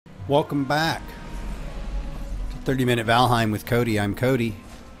Welcome back to 30-Minute Valheim with Cody. I'm Cody,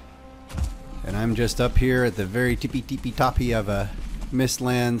 and I'm just up here at the very tippy-toppy of a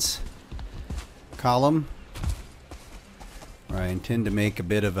Mistlands column, where I intend to make a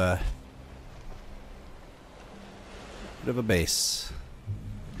bit of a base.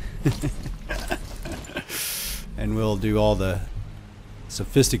 And we'll do all the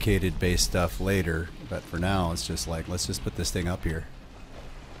sophisticated base stuff later, but for now it's just like, let's just put this thing up here.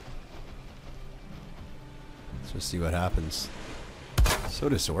 Let's just see what happens. So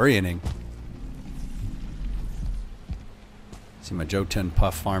disorienting. See my Jotun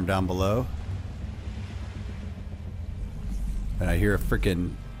Puff farm down below. And I hear a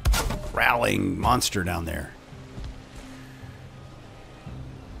freaking growling monster down there.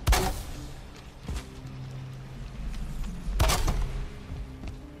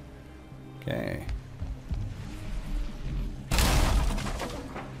 Okay.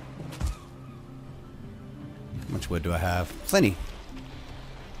 How much wood do I have? Plenty.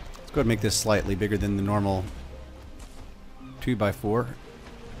 Let's go ahead and make this slightly bigger than the normal 2x4.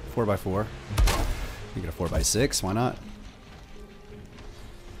 4x4. Make it a 4x6. Why not?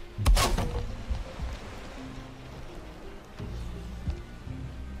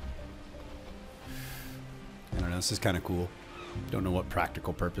 I don't know. This is kind of cool. Don't know what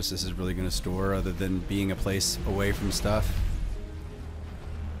practical purpose this is really going to store other than being a place away from stuff.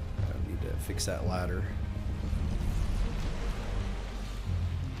 I need to fix that ladder.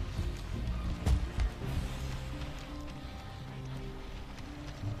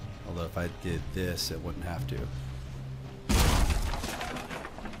 Although if I did this, it wouldn't have to.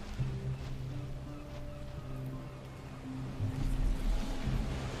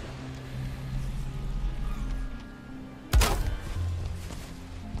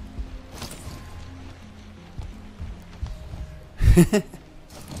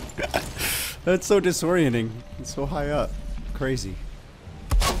 That's so disorienting. It's so high up. Crazy.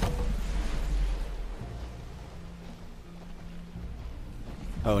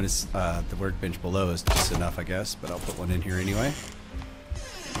 Oh, and it's the workbench below is just enough, I guess, but I'll put one in here anyway.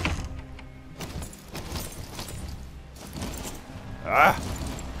 Ah!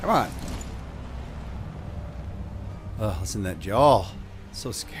 Come on. Oh, listen to that jaw.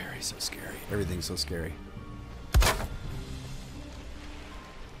 So scary, so scary. Everything's so scary.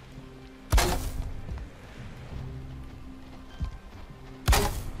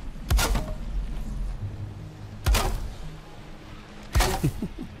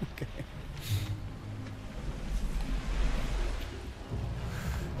 Okay.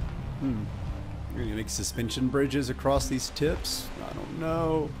 You're gonna make suspension bridges across these tips? I don't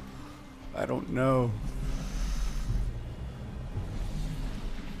know. I don't know.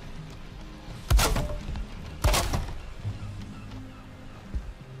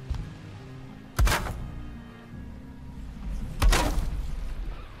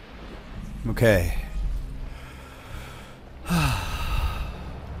 Okay.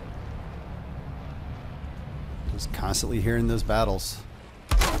 Just constantly hearing those battles.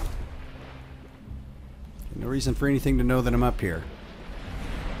 No reason for anything to know that I'm up here.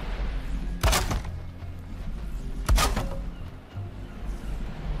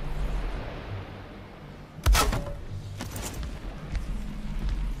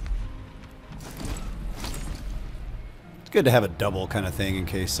 It's good to have a double kind of thing in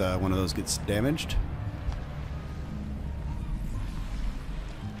case one of those gets damaged.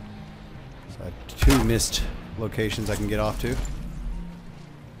 So I have 2 missed locations I can get off to.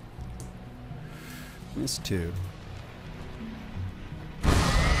 Missed 2. Put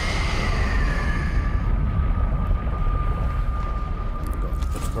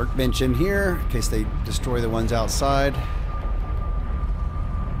the workbench in here in case they destroy the ones outside.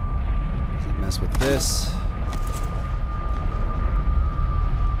 Doesn't mess with this.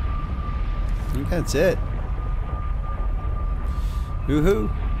 I think that's it. Woohoo!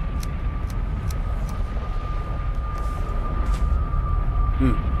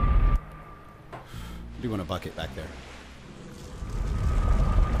 I do want a bucket back there.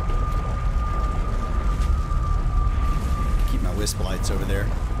 Keep my wisp lights over there.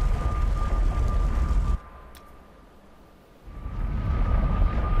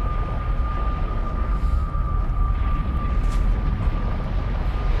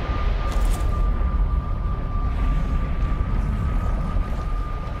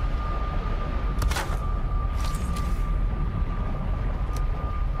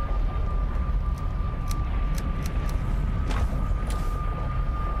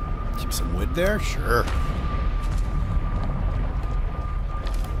 Some wood there? Sure.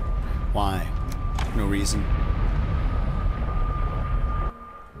 Why? No reason.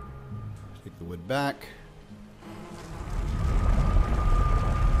 wood back.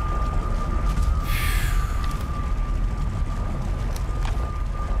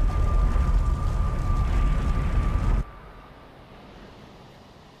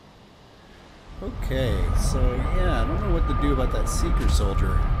 Okay, so yeah, I don't know what to do about that Seeker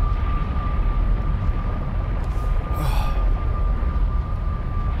soldier.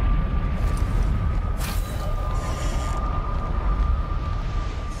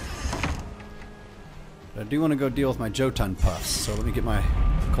 But I do want to go deal with my Jotun puffs, so let me get my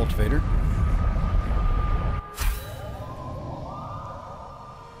cultivator.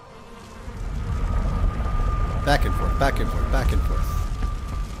 Back and forth, back and forth, back and forth.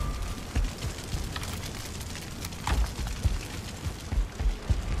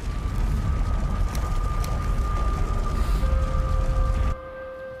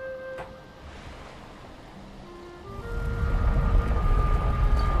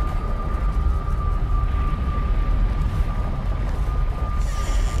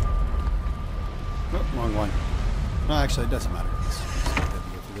 Oh, wrong one. No, actually, it doesn't matter. Let's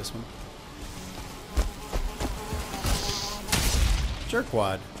go through this one.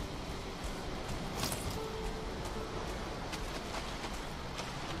 Jerkwad.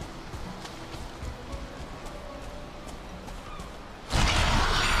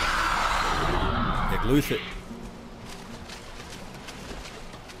 Loose it.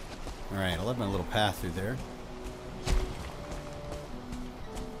 Alright, I'll have my little path through there.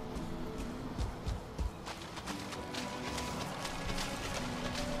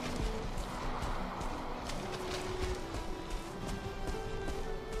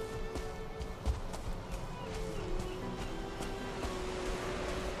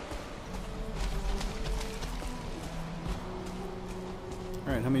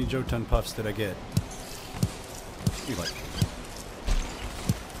 Alright, how many Jotun puffs did I get? Be like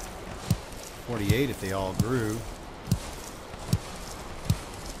 48 if they all grew.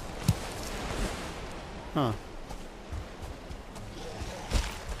 Huh.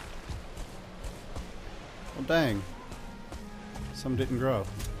 Well, dang. Some didn't grow.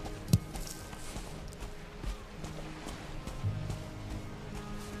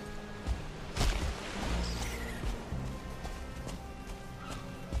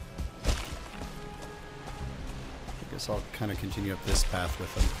 I'll kind of continue up this path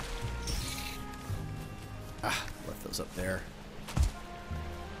with them. Ah, left those up there.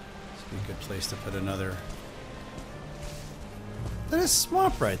 This would be a good place to put another. That is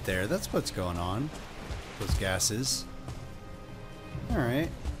swamp right there. That's what's going on. Those gases.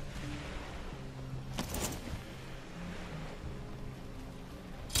 Alright.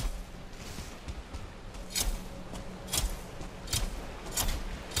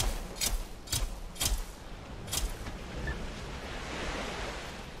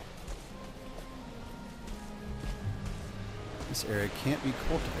 This area can't be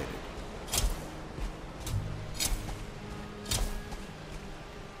cultivated.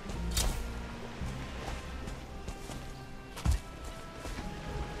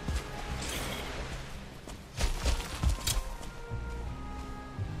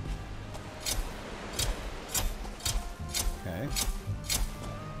 Okay.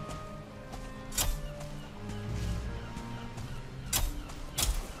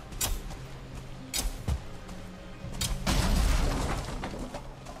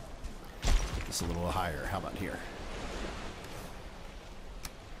 A little higher. How about here?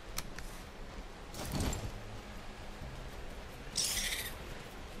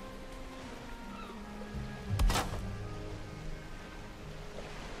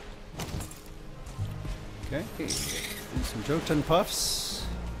 Okay, some Jotun puffs.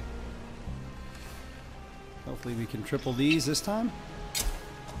 Hopefully we can triple these this time.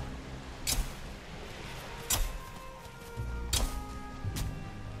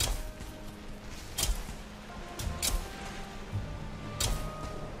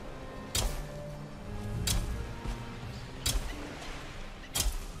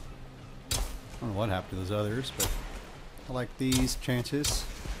 I don't know what happened to those others, but I like these chances.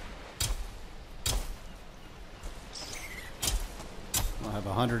 I'll have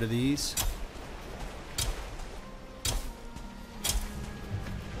 100 of these.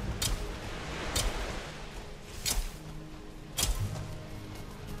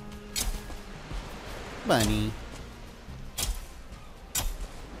 Bunny.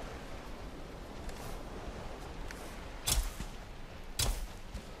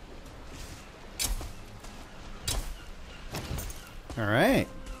 All right.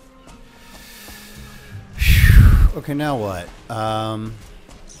 Okay, now what?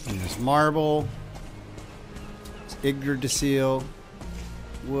 There's marble, Yggdrasil,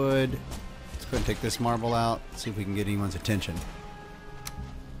 wood, ahead and take this marble out. See if we can get anyone's attention.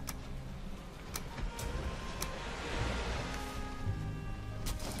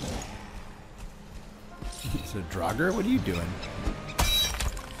 Is it a Draugr? What are you doing?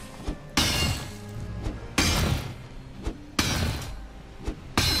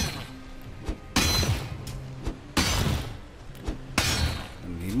 I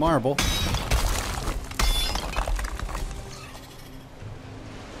need marble.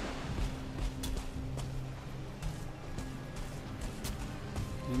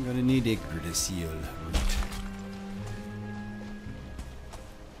 I'm gonna need a Yggdrasil root.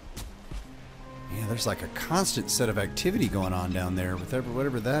 Yeah, there's like a constant set of activity going on down there with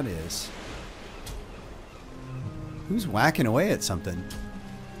whatever that is. Who's whacking away at something?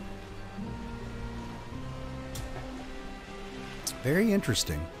 It's very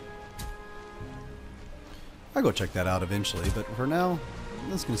interesting. I'll go check that out eventually, but for now,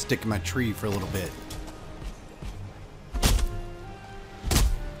 I'm just gonna stick in my tree for a little bit.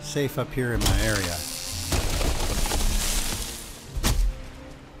 Safe up here in my area.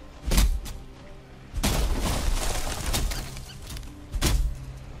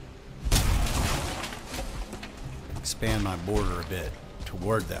 Expand my border a bit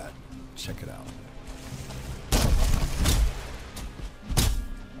toward that. Check it out.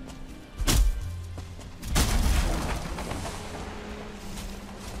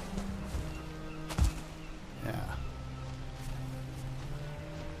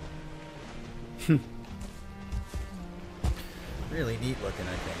 Really neat looking,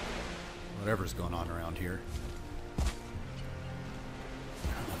 I think. Whatever's going on around here. I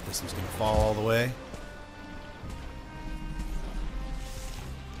don't know if this one's going to fall all the way.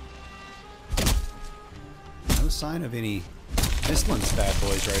 No sign of any Mistlands bad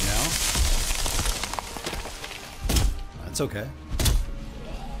boys right now. That's okay.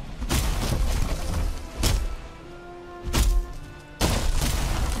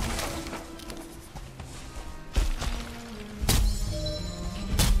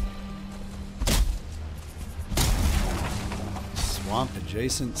 Swamp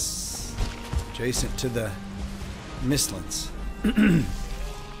adjacent to the Mistlands. Get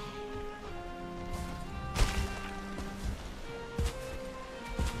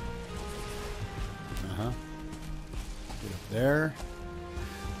up there.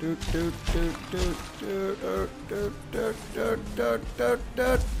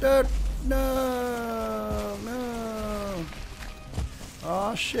 No, no.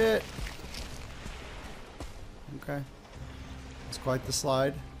 Oh shit. Okay. It's quite the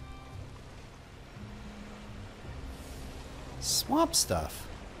slide. Swamp stuff.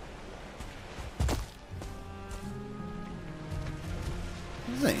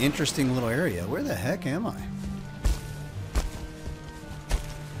 This is an interesting little area. Where the heck am I?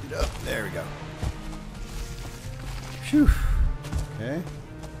 Get up. There we go. Phew. Okay.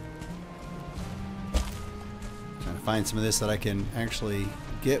 Trying to find some of this that I can actually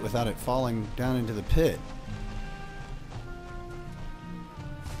get without it falling down into the pit.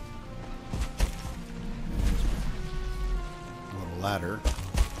 Ladder.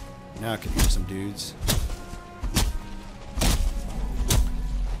 Now I can hear some dudes.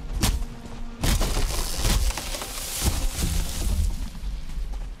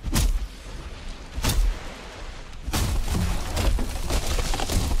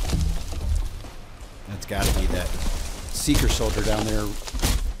 That's gotta be that Seeker soldier down there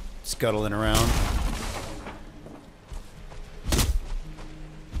scuttling around.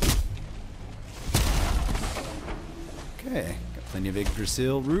 Okay. Plenty of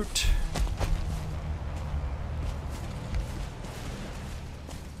Yggdrasil root.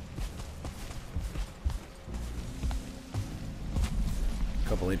 A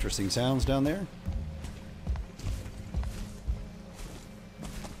couple interesting sounds down there.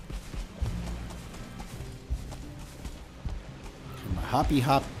 And my hoppy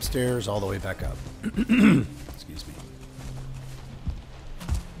hop stairs all the way back up. Excuse me.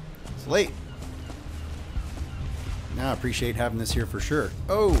 It's late. Now I appreciate having this here for sure.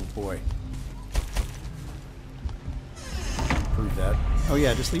 Oh boy. Prove that. Oh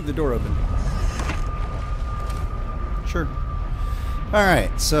yeah, just leave the door open. Sure.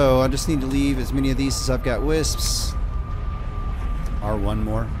 Alright, so I just need to leave as many of these as I've got wisps. Or one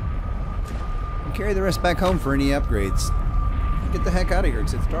more. And carry the rest back home for any upgrades. Get the heck out of here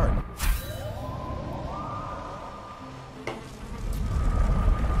because it's dark.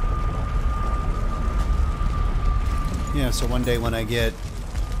 Yeah, so one day when I get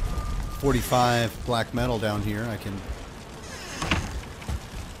 45 black metal down here, I can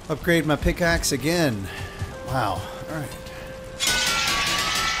upgrade my pickaxe again. Wow. Alright.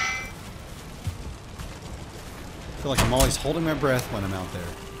 feel like I'm always holding my breath when I'm out there.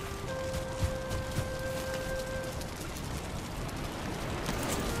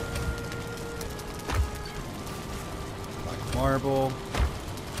 Black marble.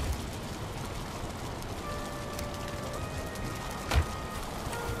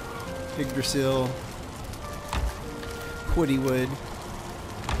 Yggdrasil. Woody wood.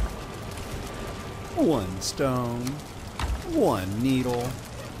 1 stone. 1 needle.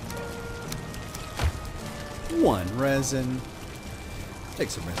 1 resin. Take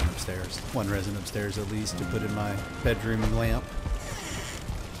some resin upstairs. 1 resin upstairs at least to put in my bedroom lamp.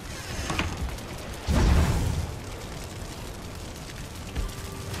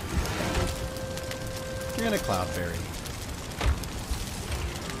 And a cloudberry.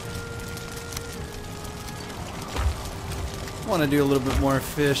 Want to do a little bit more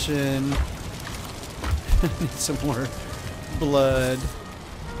fishing. Need some more blood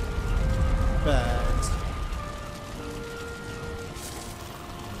bags.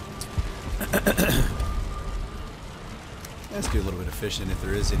 Let's do a little bit of fishing if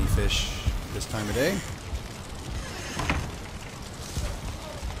there is any fish this time of day.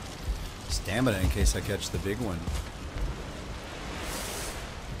 Stamina in case I catch the big one.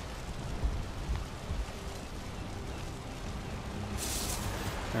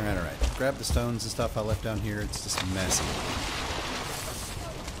 Alright, alright. Grab the stones and stuff I left down here. It's just messy.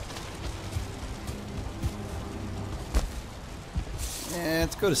 Yeah,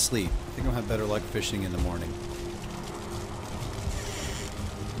 let's go to sleep. I think I'll have better luck fishing in the morning.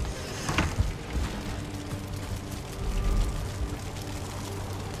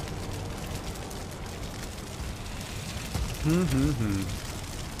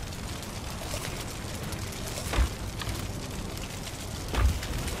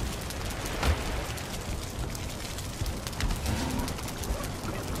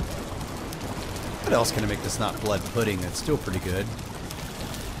 What else can I make that's not blood pudding? That's still pretty good.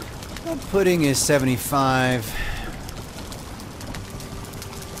 Blood pudding is 75.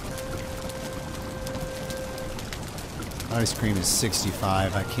 Ice cream is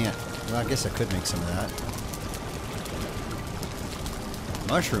 65. I can't. Well, I guess I could make some of that.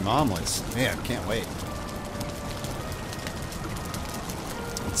 Mushroom omelets. Man, can't wait.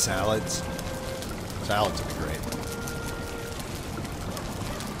 And salads. Salads would be great.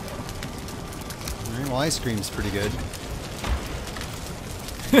 Alright, well, ice cream's pretty good.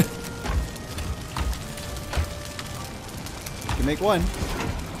 You can make one.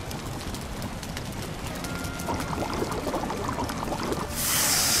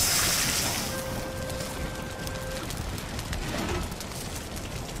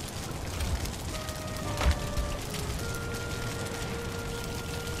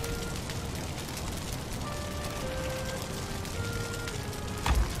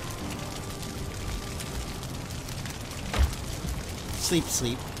 Sleep,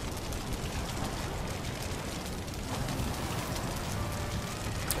 sleep.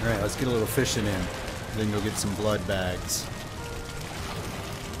 Alright, let's get a little fishing in. Then go get some blood bags.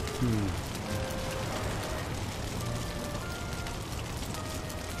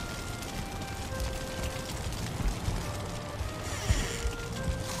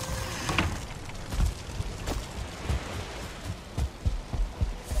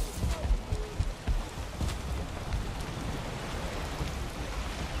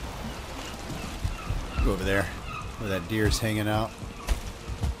 Go over there where that deer's hanging out.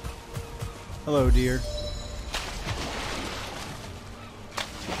 Hello, deer.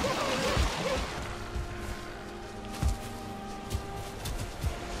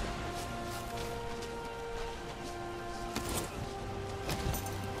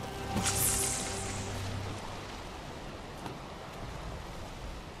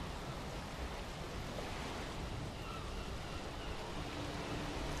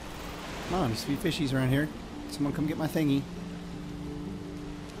 Come on, there's a few fishies around here. Someone come get my thingy.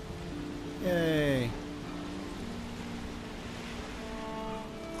 Yay.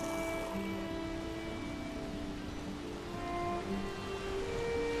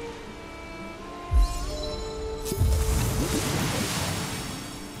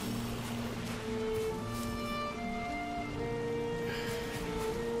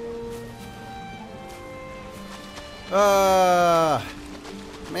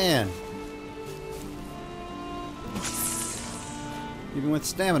 Man. Even with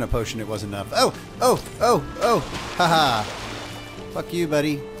stamina potion, it wasn't enough. Oh! Oh! Oh! Oh! Haha! Fuck you,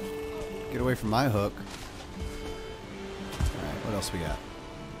 buddy. Get away from my hook. Alright, what else we got?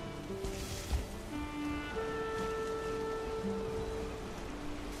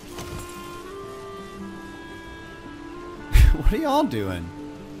 What are y'all doing?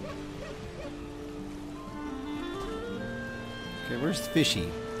 Okay, where's the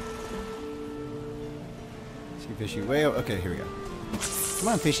fishy? See fishy way over. Okay, here we go. Come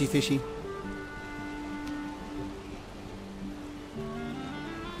on, fishy, fishy.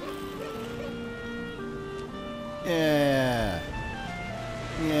 Yeah.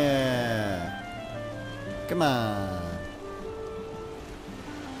 Yeah. Come on.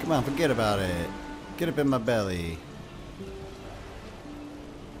 Come on, forget about it. Get up in my belly.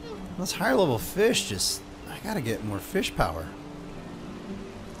 Those higher level fish just... I gotta get more fish power.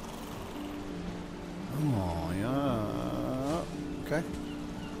 Oh, yeah. Okay.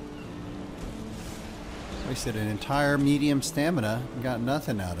 Wasted an entire medium stamina and got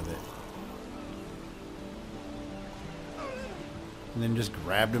nothing out of it. And then just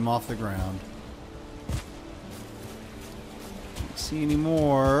grabbed him off the ground. Can't see any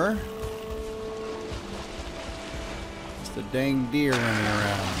more. Just a dang deer running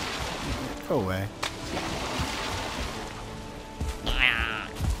around. Go away.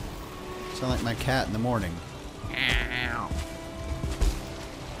 Sound like my cat in the morning. Meow.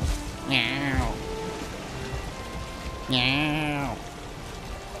 Meow. Meow.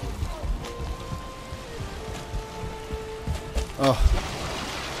 Oh.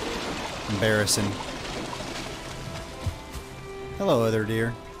 Embarrassing. Hello, other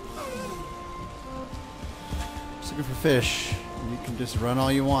deer. Just looking for fish. You can just run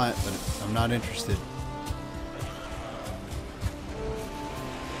all you want, but I'm not interested.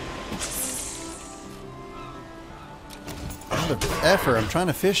 What the effer? I'm trying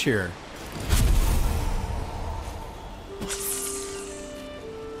to fish here.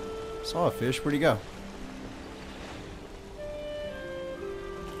 Saw a fish. Where'd he go?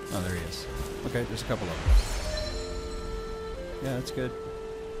 Oh, there he is. Okay, there's a couple of them. Yeah, that's good.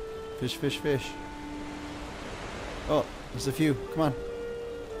 Fish, fish, fish. Oh, there's a few. Come on.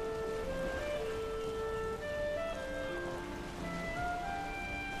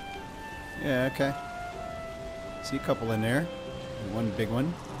 Yeah, okay. See a couple in there. One big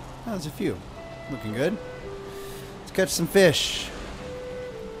one. Oh, there's a few. Looking good. Let's catch some fish.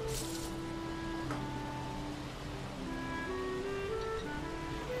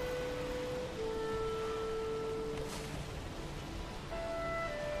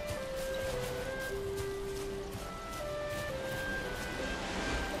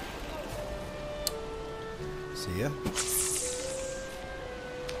 See ya.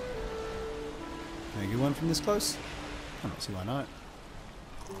 Can I get one from this close? I don't see why not.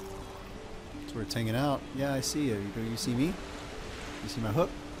 That's where it's hanging out. Yeah, I see you. Do you see me? You see my hook?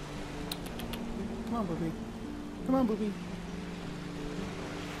 Come on, booby. Come on, booby.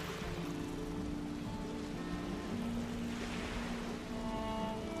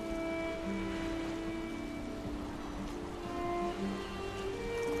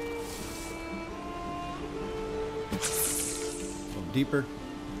 A little deeper.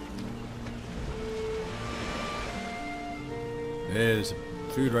 There's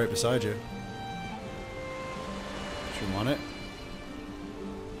food right beside you. Do you want it?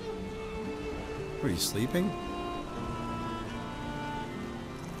 What, are you sleeping?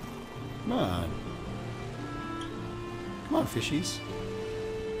 Come on. Come on, fishies.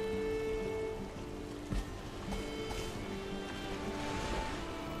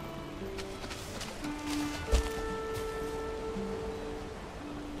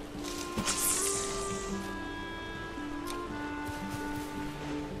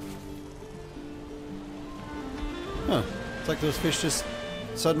 Huh. It's like those fish just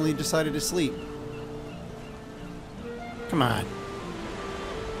suddenly decided to sleep. Come on.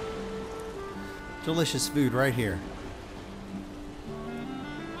 Delicious food right here.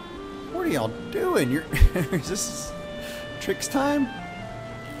 What are y'all doing? You're is this tricks time?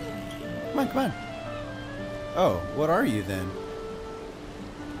 Come on, come on. Oh, what are you then?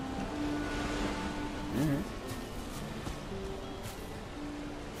 Alright.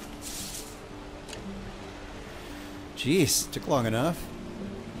 Jeez, took long enough.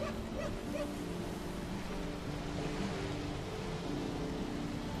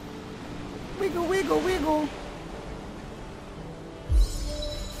 Wiggle, wiggle, wiggle.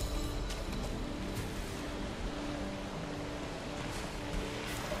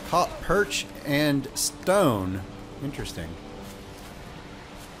 Caught perch and stone. Interesting.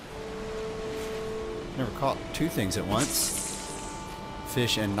 Never caught two things at once.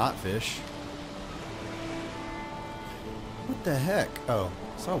 Fish and not fish. What the heck? Oh,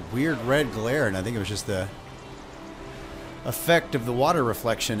 I saw a weird red glare, and I think it was just the effect of the water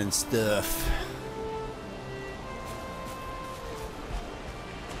reflection and stuff.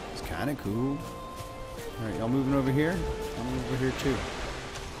 It's kind of cool. Alright, y'all moving over here? I'll move over here too.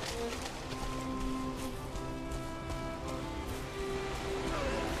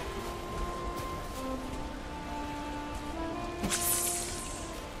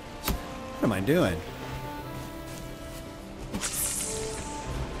 am I doing?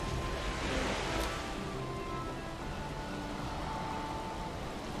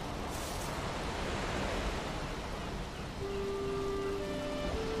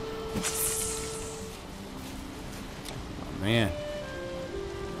 Oh, man.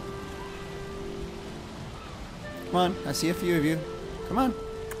 Come on, I see a few of you. Come on.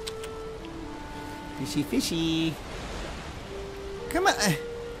 Fishy, fishy. Come on.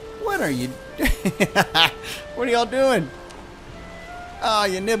 What are you? What are y'all doing? Oh,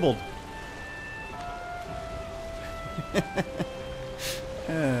 you nibbled.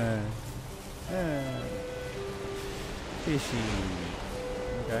 Fishy.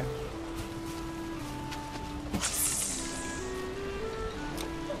 Okay.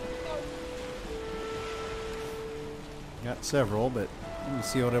 Got several, but let me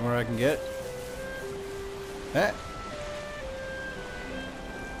see whatever I can get. Yeah.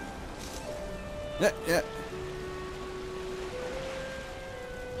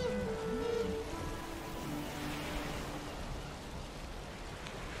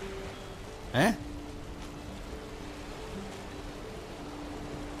 Huh?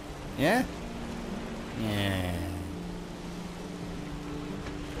 Yeah? Yeah.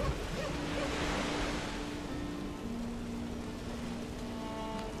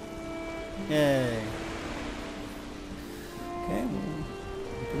 Yay. Okay,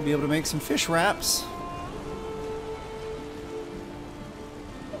 we'll be able to make some fish wraps.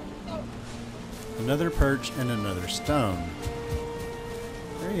 Another perch and another stone.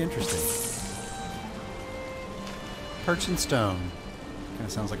 Very interesting. Perch and stone. Kind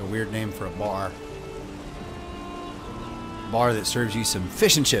of sounds like a weird name for a bar. Bar that serves you some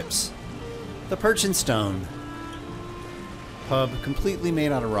fish and chips. The Perch and Stone. Pub completely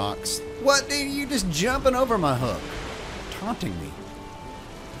made out of rocks. What, dude? You just jumping over my hook. Taunting me.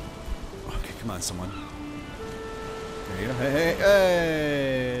 Okay, come on, someone. There you go. Hey, hey,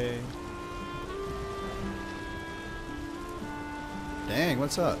 hey! Dang,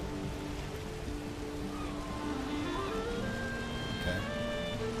 what's up? Okay.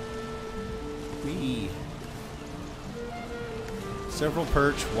 Wee. Several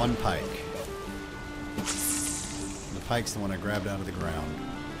perch, one pike. The pike's the one I grabbed out of the ground.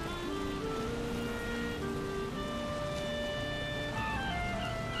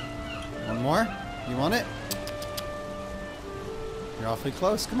 One more? You want it? You're awfully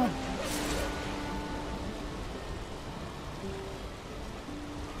close. Come on.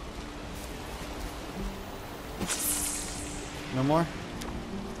 No more?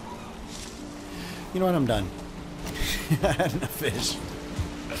 You know what? I'm done. I had enough fish.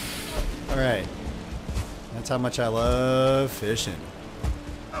 Alright. That's how much I love fishing.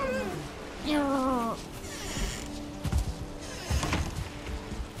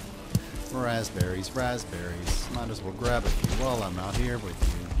 Raspberries, raspberries. Might as well grab a few while I'm out here with you.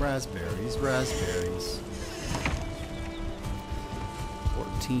 Raspberries, raspberries.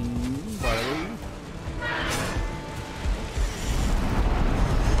 14 barley.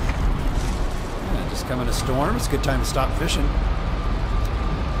 Yeah, just coming a storm. It's a good time to stop fishing.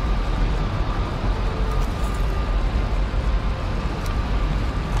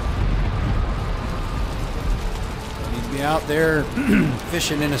 Out there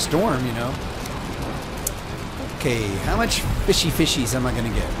fishing in a storm, you know. Okay, how much fishies am I gonna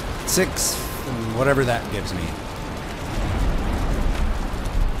get? 6, and whatever that gives me.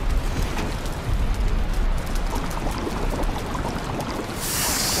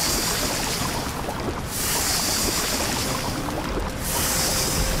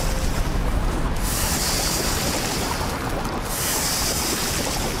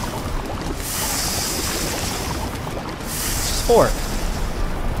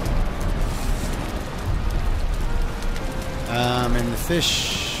 And the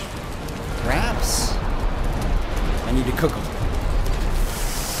fish wraps, I need to cook them.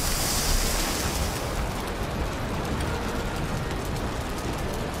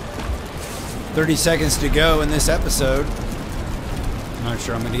 "30 seconds to go in this episode. I'm not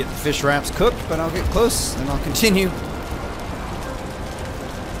sure I'm going to get the fish wraps cooked, but I'll get close and I'll continue.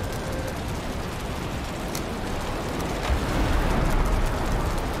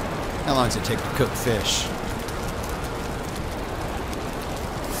 How long does it take to cook fish?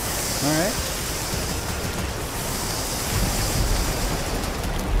 Alright.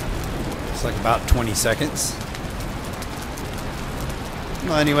 It's like about 20 seconds.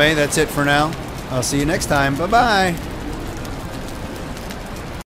 Well, anyway, that's it for now. I'll see you next time. Bye-bye.